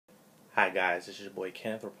Hi guys, this is your boy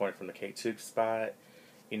Kenneth reporting from the KTookes spot.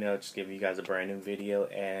 Just giving you guys a brand new video,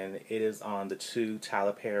 and it is on the two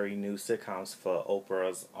Tyler Perry new sitcoms for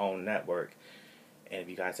Oprah's own network. And if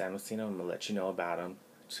you guys haven't seen them, I'm going to let you know about them.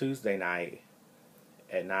 Tuesday night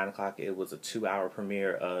at 9 o'clock, it was a 2-hour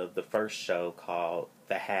premiere of the first show called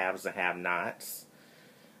The Haves and Have-Nots.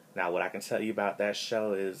 Now, what I can tell you about that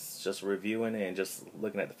show is just reviewing it and just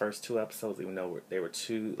looking at the first two episodes, even though they were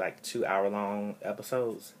 2-hour-long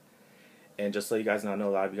episodes. And just so you guys know, I know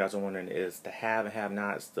a lot of you guys are wondering, is the Have and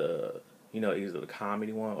Have-Nots either the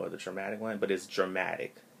comedy one or the dramatic one? But it's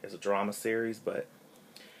dramatic. It's a drama series, but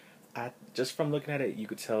just from looking at it, you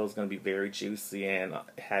could tell it's going to be very juicy and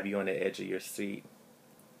have you on the edge of your seat.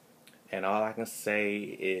 And all I can say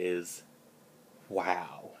is,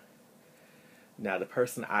 wow. Now, the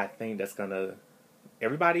person I think that's going to...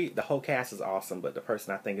 the whole cast is awesome, but the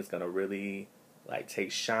person I think is going to really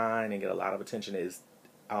take shine and get a lot of attention is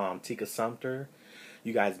Tika Sumpter.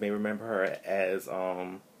 You guys may remember her as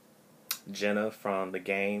Jenna from The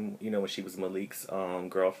Game, when she was Malik's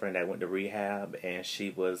girlfriend that went to rehab, and she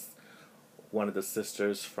was one of the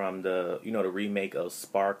sisters from the remake of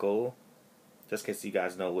Sparkle, just in case you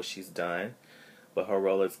guys know what she's done. But her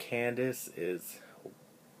role as Candace is,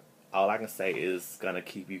 all I can say is gonna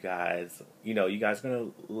keep you guys, you guys are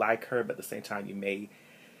gonna like her, but at the same time you may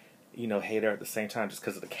hate her at the same time just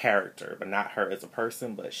because of the character, but not her as a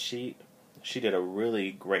person. But she did a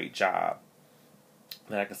really great job.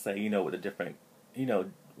 That I can say, with the different,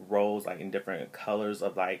 roles, in different colors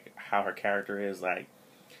of, how her character is.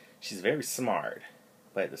 She's very smart,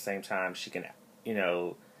 but at the same time, she can,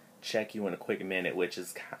 check you in a quick minute,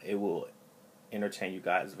 it will entertain you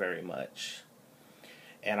guys very much.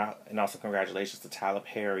 And also congratulations to Tyler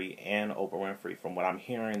Perry and Oprah Winfrey. From what I'm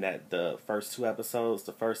hearing, that the first episode,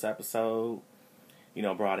 brought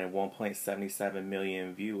in 1.77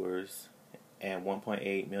 million viewers and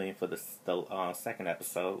 1.8 million for the second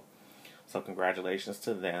episode. So congratulations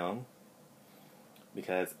to them,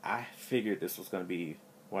 because I figured this was going to be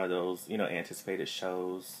one of those, anticipated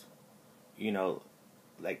shows,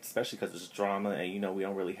 especially because it's drama, and we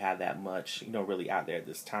don't really have that much really out there at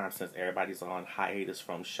this time, since everybody's on hiatus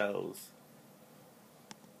from shows.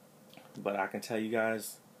 But I can tell you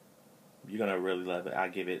guys, you're gonna really love it. I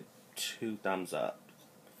give it 2 thumbs up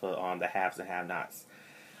for the Haves and Have-Nots.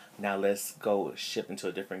 Now let's go shift into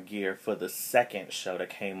a different gear for the second show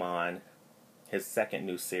that came on, his second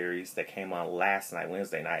new series that came on last night,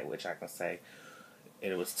 Wednesday night, which I can say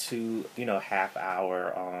it was 2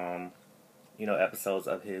 half-hour episodes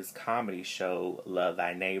of his comedy show, Love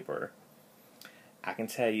Thy Neighbor. I can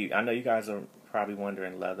tell you, I know you guys are probably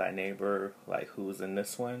wondering, Love Thy Neighbor, who's in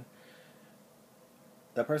this one.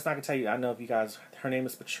 The person I can tell you, I know if you guys, her name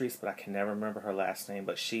is Patrice, but I can never remember her last name,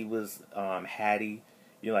 but she was Hattie,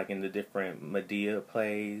 in the different Medea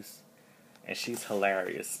plays, and she's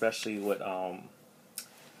hilarious, especially with her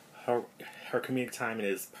comedic timing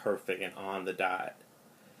is perfect and on the dot.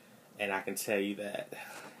 And I can tell you that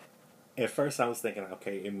at first I was thinking,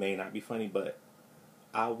 okay, it may not be funny, but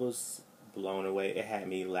I was blown away. It had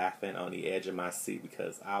me laughing on the edge of my seat,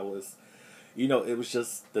 because I was, it was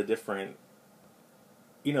just the different,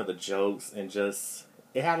 the jokes, and just,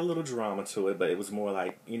 it had a little drama to it, but it was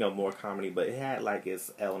more more comedy, but it had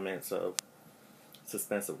its elements of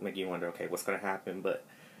suspense that make you wonder, okay, what's going to happen. But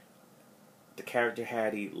the character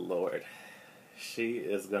Hattie, Lord, she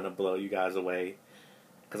is going to blow you guys away.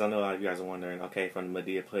 Because I know a lot of you guys are wondering, okay, from the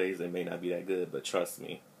Medea plays, it may not be that good, but trust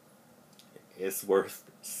me, it's worth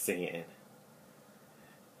seeing.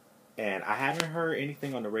 And I haven't heard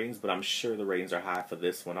anything on the ratings, but I'm sure the ratings are high for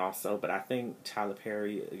this one also. But I think Tyler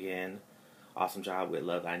Perry, again, awesome job with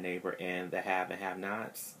Love Thy Neighbor and the Have and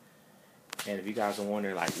Have-Nots. And if you guys are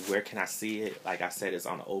wondering, where can I see it? Like I said, it's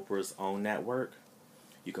on Oprah's own network.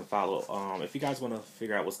 You can follow, if you guys want to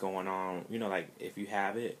figure out what's going on, if you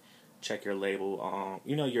have it, check your label,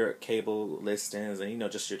 your cable listings,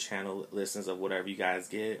 and, just your channel listings of whatever you guys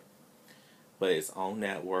get. But it's on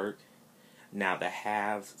network. Now, the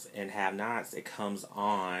Haves and Have-Nots, it comes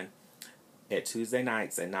on at Tuesday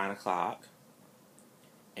nights at 9 o'clock.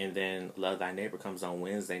 And then Love Thy Neighbor comes on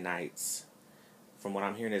Wednesday nights. From what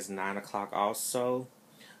I'm hearing, it's 9 o'clock also.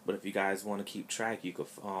 But if you guys want to keep track, you could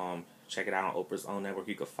check it out on Oprah's own network.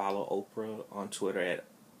 You could follow Oprah on Twitter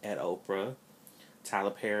at Oprah.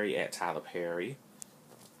 Tyler Perry at Tyler Perry.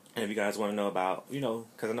 And if you guys want to know about,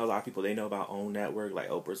 because I know a lot of people, they know about own network, like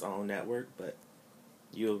Oprah's own network, but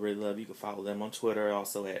you'll really love, you can follow them on Twitter,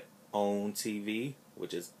 also at OWN TV,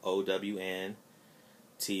 which is OWN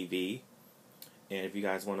TV. And if you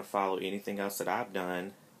guys want to follow anything else that I've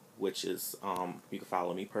done, which is, you can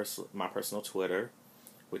follow me, my personal Twitter,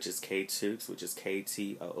 which is KTookes, which is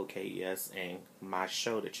KTookes, and my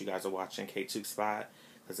show that you guys are watching, KTookes Spot,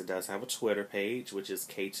 because it does have a Twitter page, which is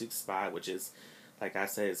KTookes Spot, which is, like I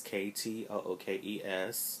said, is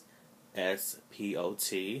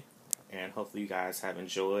KTookesSPOT, and hopefully you guys have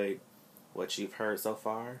enjoyed what you've heard so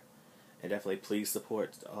far, and definitely please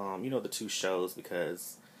support, the two shows,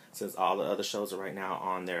 because since all the other shows are right now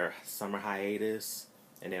on their summer hiatus,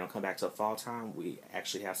 and they don't come back till fall time, we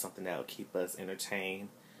actually have something that will keep us entertained.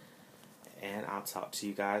 And I'll talk to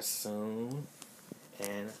you guys soon.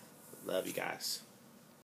 And love you guys.